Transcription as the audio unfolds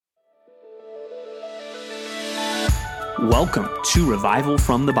Welcome to Revival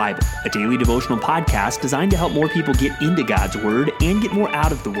from the Bible, a daily devotional podcast designed to help more people get into God's Word and get more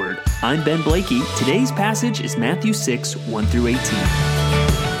out of the Word. I'm Ben Blakey. Today's passage is Matthew 6, 1 through 18.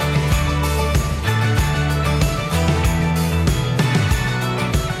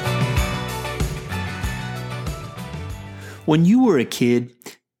 When you were a kid,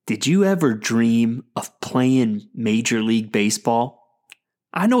 did you ever dream of playing Major League Baseball?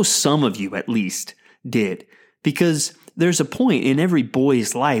 I know some of you at least did, because there's a point in every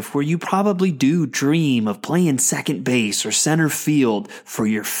boy's life where you probably do dream of playing second base or center field for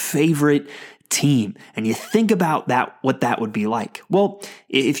your favorite team, and you think about what that would be like. Well,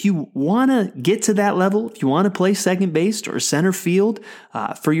 if you want to get to that level, if you want to play second base or center field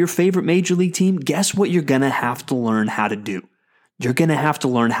for your favorite major league team, guess what you're going to have to learn how to do? You're going to have to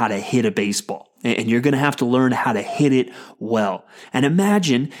learn how to hit a baseball, and you're going to have to learn how to hit it well. And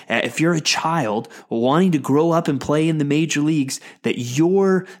imagine if you're a child wanting to grow up and play in the major leagues, that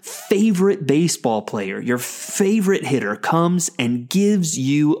your favorite baseball player, your favorite hitter comes and gives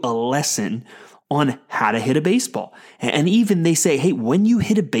you a lesson on how to hit a baseball. And even they say, hey, when you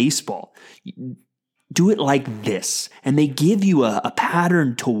hit a baseball, do it like this. And they give you a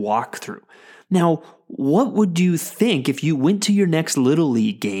pattern to walk through. Now, what would you think if you went to your next Little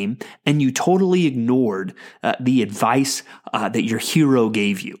League game and you totally ignored the advice that your hero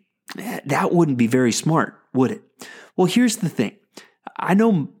gave you? That wouldn't be very smart, would it? Well, here's the thing. I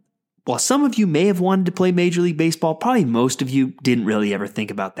know while some of you may have wanted to play Major League Baseball, probably most of you didn't really ever think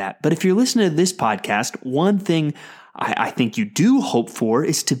about that. But if you're listening to this podcast, one thing I think you do hope for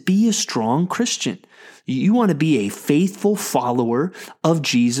is to be a strong Christian. You want to be a faithful follower of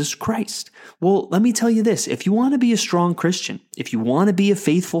Jesus Christ. Well, let me tell you this. If you want to be a strong Christian, if you want to be a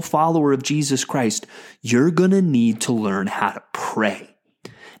faithful follower of Jesus Christ, you're going to need to learn how to pray.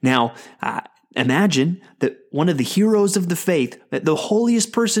 Now, imagine that one of the heroes of the faith, that the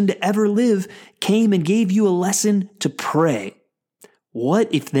holiest person to ever live, came and gave you a lesson to pray.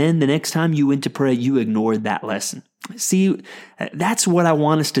 What if then the next time you went to pray, you ignored that lesson? See, that's what I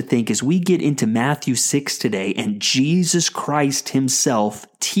want us to think as we get into Matthew 6 today and Jesus Christ himself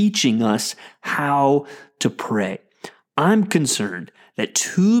teaching us how to pray. I'm concerned that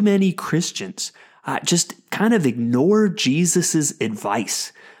too many Christians just kind of ignore Jesus's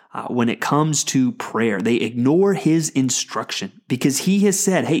advice when it comes to prayer. They ignore his instruction because he has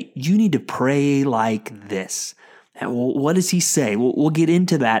said, hey, you need to pray like this. Well, what does he say? We'll get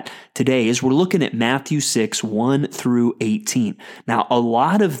into that today as we're looking at Matthew 6, 1 through 18. Now, a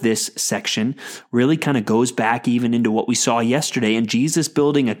lot of this section really kind of goes back even into what we saw yesterday, and Jesus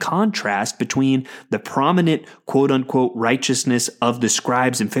building a contrast between the prominent quote-unquote righteousness of the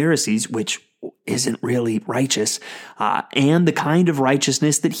scribes and Pharisees, which isn't really righteous, and the kind of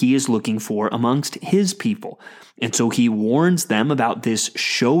righteousness that he is looking for amongst his people. And so he warns them about this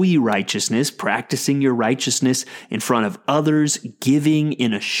showy righteousness, practicing your righteousness in front of others, giving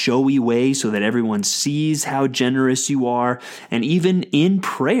in a showy way so that everyone sees how generous you are, and even in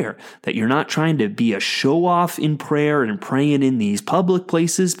prayer, that you're not trying to be a show-off in prayer and praying in these public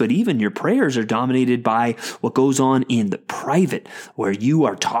places, but even your prayers are dominated by what goes on in the private, where you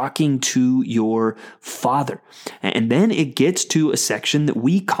are talking to your Father. And then it gets to a section that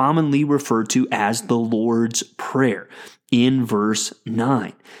we commonly refer to as the Lord's Prayer in verse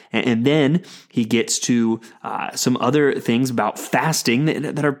 9. And then he gets to some other things about fasting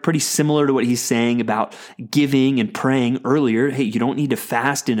that are pretty similar to what he's saying about giving and praying earlier. Hey, you don't need to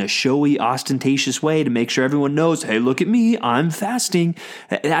fast in a showy, ostentatious way to make sure everyone knows, hey, look at me, I'm fasting.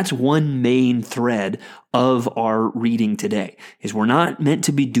 That's one main thread of our reading today, is we're not meant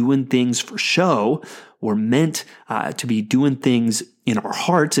to be doing things for show. We're meant to be doing things in our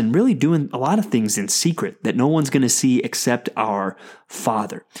hearts and really doing a lot of things in secret that no one's going to see except our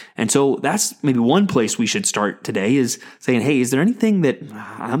Father. And so that's maybe one place we should start today, is saying, hey, is there anything that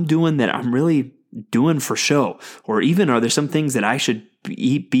I'm doing that I'm really doing for show? Or even are there some things that I should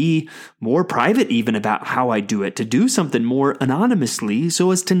be more private even about how I do it, to do something more anonymously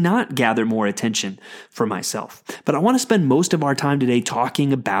so as to not gather more attention for myself? But I want to spend most of our time today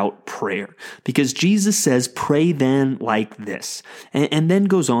talking about prayer, because Jesus says, pray then like this, and then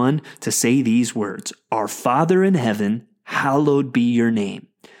goes on to say these words, Our Father in heaven, hallowed be your name.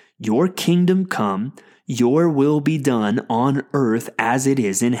 Your kingdom come, your will be done on earth as it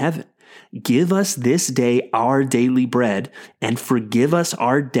is in heaven. Give us this day our daily bread, and forgive us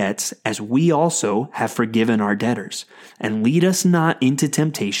our debts as we also have forgiven our debtors. And lead us not into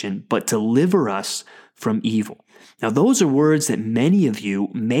temptation, but deliver us from evil. Now, those are words that many of you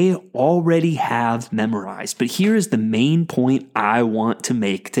may already have memorized, but here is the main point I want to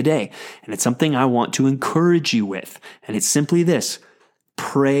make today, and it's something I want to encourage you with, and it's simply this: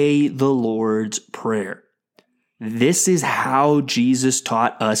 pray the Lord's Prayer. This is how Jesus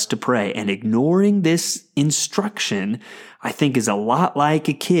taught us to pray, and ignoring this instruction, I think, is a lot like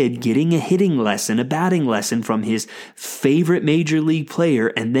a kid getting a hitting lesson, a batting lesson from his favorite major league player,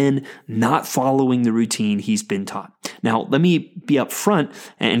 and then not following the routine he's been taught. Now, let me be upfront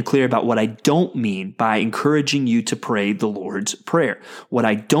and clear about what I don't mean by encouraging you to pray the Lord's Prayer. What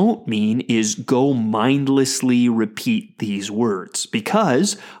I don't mean is go mindlessly repeat these words,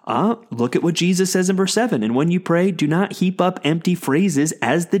 because look at what Jesus says in verse 7. And when you pray, do not heap up empty phrases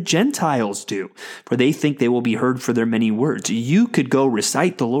as the Gentiles do, for they think they will be heard for their many words. You could go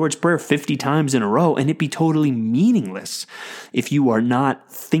recite the Lord's Prayer 50 times in a row and it'd be totally meaningless if you are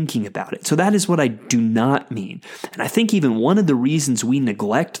not thinking about it. So that is what I do not mean. And I think even one of the reasons we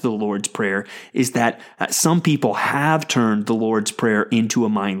neglect the Lord's Prayer is that some people have turned the Lord's Prayer into a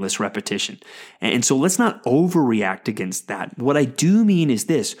mindless repetition. And so let's not overreact against that. What I do mean is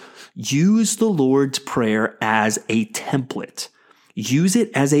this: use the Lord's Prayer as a template. Use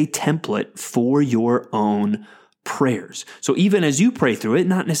it as a template for your own prayers. So even as you pray through it,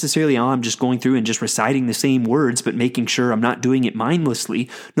 not necessarily, I'm just going through and just reciting the same words, but making sure I'm not doing it mindlessly.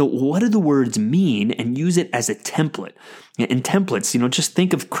 No, what do the words mean? And use it as a template. And templates, just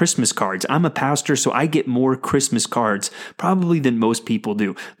think of Christmas cards. I'm a pastor, so I get more Christmas cards probably than most people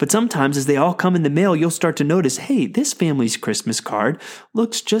do. But sometimes as they all come in the mail, you'll start to notice, hey, this family's Christmas card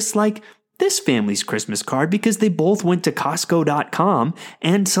looks just like this family's Christmas card because they both went to Costco.com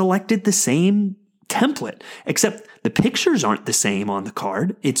and selected the same template, except the pictures aren't the same on the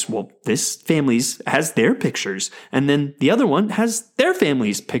card. It's, this family's has their pictures, and then the other one has their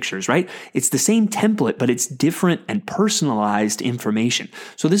family's pictures, right? It's the same template, but it's different and personalized information.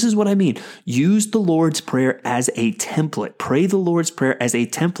 So this is what I mean. Use the Lord's Prayer as a template. Pray the Lord's Prayer as a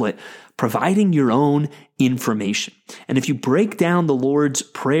template, providing your own information. And if you break down the Lord's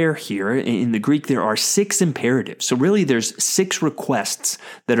Prayer here, in the Greek, there are 6 imperatives. So really there's 6 requests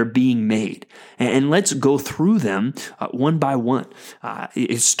that are being made. And let's go through them one by one.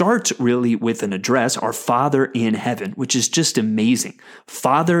 It starts really with an address, our Father in heaven, which is just amazing.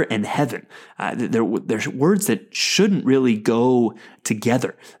 Father and heaven. There's words that shouldn't really go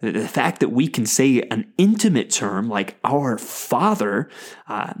together. The fact that we can say an intimate term like our Father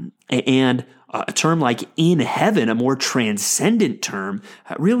and a term like in heaven, a more transcendent term,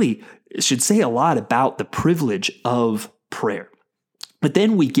 really should say a lot about the privilege of prayer. But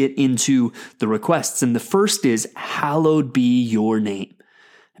then we get into the requests, and the first is, hallowed be your name.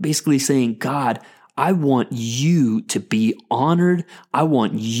 Basically saying, God, I want you to be honored. I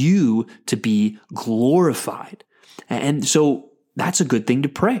want you to be glorified. And so that's a good thing to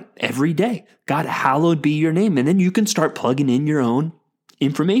pray every day. God, hallowed be your name. And then you can start plugging in your own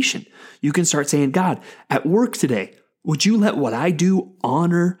information. You can start saying, God, at work today, would you let what I do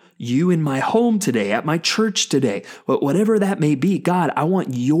honor you in my home today, at my church today, whatever that may be? God, I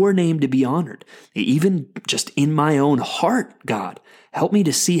want your name to be honored. Even just in my own heart, God, help me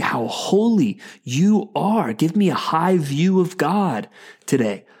to see how holy you are. Give me a high view of God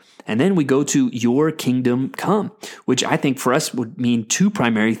today. And then we go to your kingdom come, which I think for us would mean 2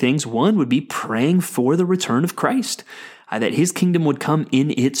 primary things. One would be praying for the return of Christ, that his kingdom would come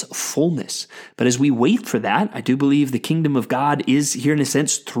in its fullness. But as we wait for that, I do believe the kingdom of God is here in a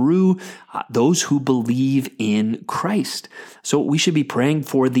sense through those who believe in Christ. So we should be praying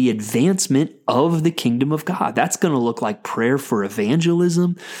for the advancement of the kingdom of God. That's going to look like prayer for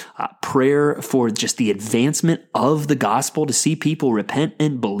evangelism, prayer for just the advancement of the gospel to see people repent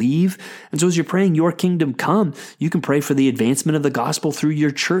and believe. And so as you're praying your kingdom come, you can pray for the advancement of the gospel through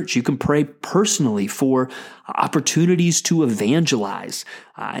your church. You can pray personally for opportunities to evangelize,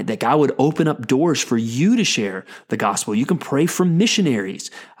 that God would open up doors for you to share the gospel. You can pray for missionaries.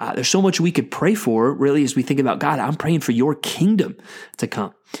 There's so much we could pray for, really, as we think about God. I'm praying for your kingdom to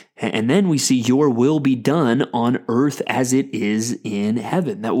come. And then we see your will be done on earth as it is in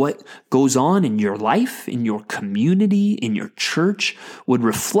heaven. That what goes on in your life, in your community, in your church would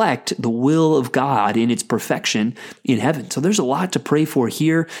reflect the will of God in its perfection in heaven. So there's a lot to pray for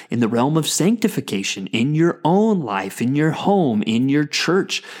here in the realm of sanctification, in your own life, in your home, in your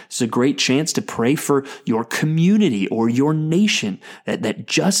church. It's a great chance to pray for your community or your nation, that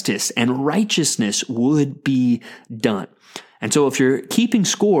justice and righteousness would be done. And so if you're keeping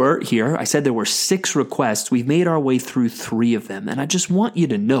score here, I said there were 6 requests. We've made our way through 3 of them. And I just want you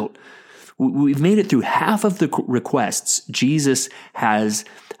to note, we've made it through half of the requests. Jesus has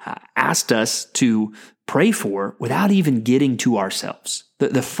asked us to pray for without even getting to ourselves.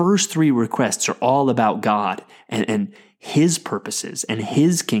 The first three requests are all about God and His purposes and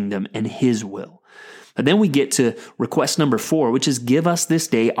His kingdom and His will. But then we get to request number 4, which is give us this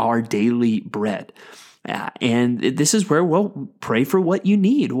day our daily bread. And this is where, pray for what you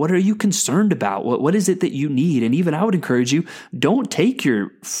need. What are you concerned about? What is it that you need? And even I would encourage you, don't take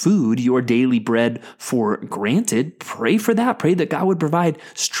your food, your daily bread, for granted. Pray for that. Pray that God would provide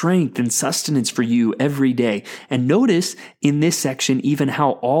strength and sustenance for you every day. And notice in this section, even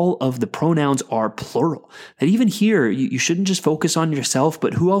how all of the pronouns are plural. That even here, you shouldn't just focus on yourself,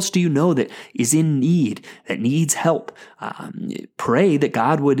 but who else do you know that is in need, that needs help? Pray that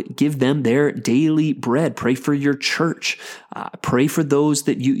God would give them their daily bread. Pray for your church. Pray for those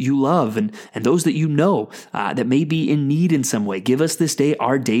that you love and those that you know that may be in need in some way. Give us this day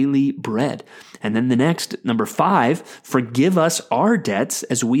our daily bread. And then the next, number 5, forgive us our debts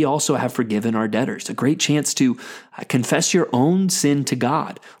as we also have forgiven our debtors. A great chance to confess your own sin to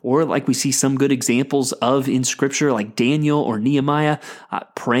God. Or like we see some good examples of in Scripture, like Daniel or Nehemiah,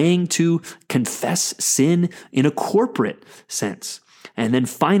 praying to confess sin in a corporate sense. And then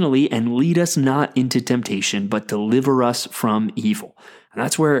finally, and lead us not into temptation, but deliver us from evil. And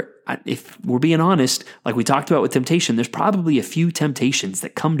that's where, if we're being honest, like we talked about with temptation, there's probably a few temptations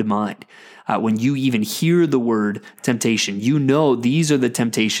that come to mind. When you even hear the word temptation, you know these are the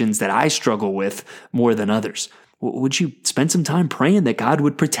temptations that I struggle with more than others. Would you spend some time praying that God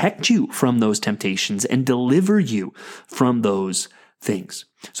would protect you from those temptations and deliver you from those things?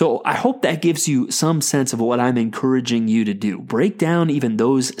 So I hope that gives you some sense of what I'm encouraging you to do. Break down even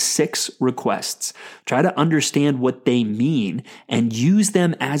those 6 requests. Try to understand what they mean and use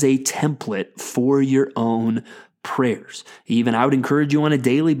them as a template for your own prayers. Even I would encourage you on a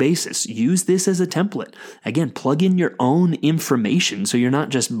daily basis, use this as a template. Again, plug in your own information so you're not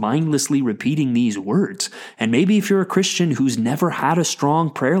just mindlessly repeating these words. And maybe if you're a Christian who's never had a strong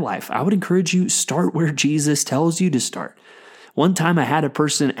prayer life, I would encourage you start where Jesus tells you to start. One time I had a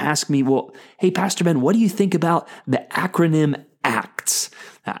person ask me, hey, Pastor Ben, what do you think about the acronym ACTS?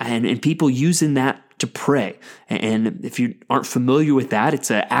 And people using that to pray. And if you aren't familiar with that,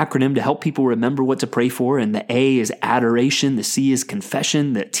 it's an acronym to help people remember what to pray for. And the A is adoration, the C is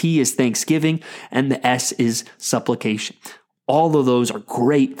confession, the T is thanksgiving, and the S is supplication. All of those are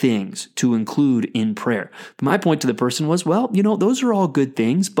great things to include in prayer. But my point to the person was, those are all good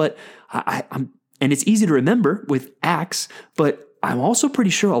things, but and it's easy to remember with Acts, but I'm also pretty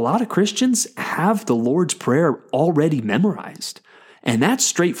sure a lot of Christians have the Lord's Prayer already memorized. And that's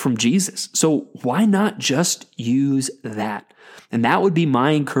straight from Jesus. So why not just use that? And that would be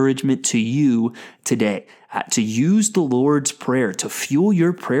my encouragement to you today, to use the Lord's Prayer to fuel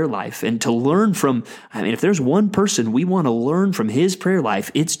your prayer life and to learn from, if there's one person we want to learn from his prayer life,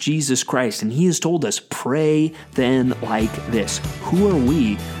 it's Jesus Christ. And he has told us, pray then like this. Who are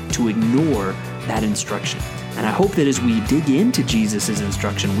we to ignore that instruction? And I hope that as we dig into Jesus'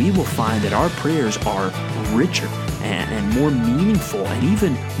 instruction, we will find that our prayers are richer and more meaningful and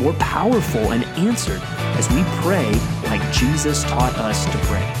even more powerful and answered as we pray like Jesus taught us to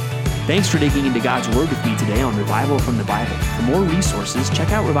pray. Thanks for digging into God's Word with me today on Revival from the Bible. For more resources,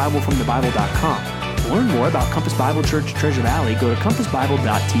 check out revivalfromthebible.com. To learn more about Compass Bible Church Treasure Valley, go to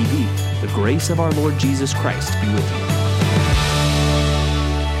compassbible.tv. The grace of our Lord Jesus Christ be with you.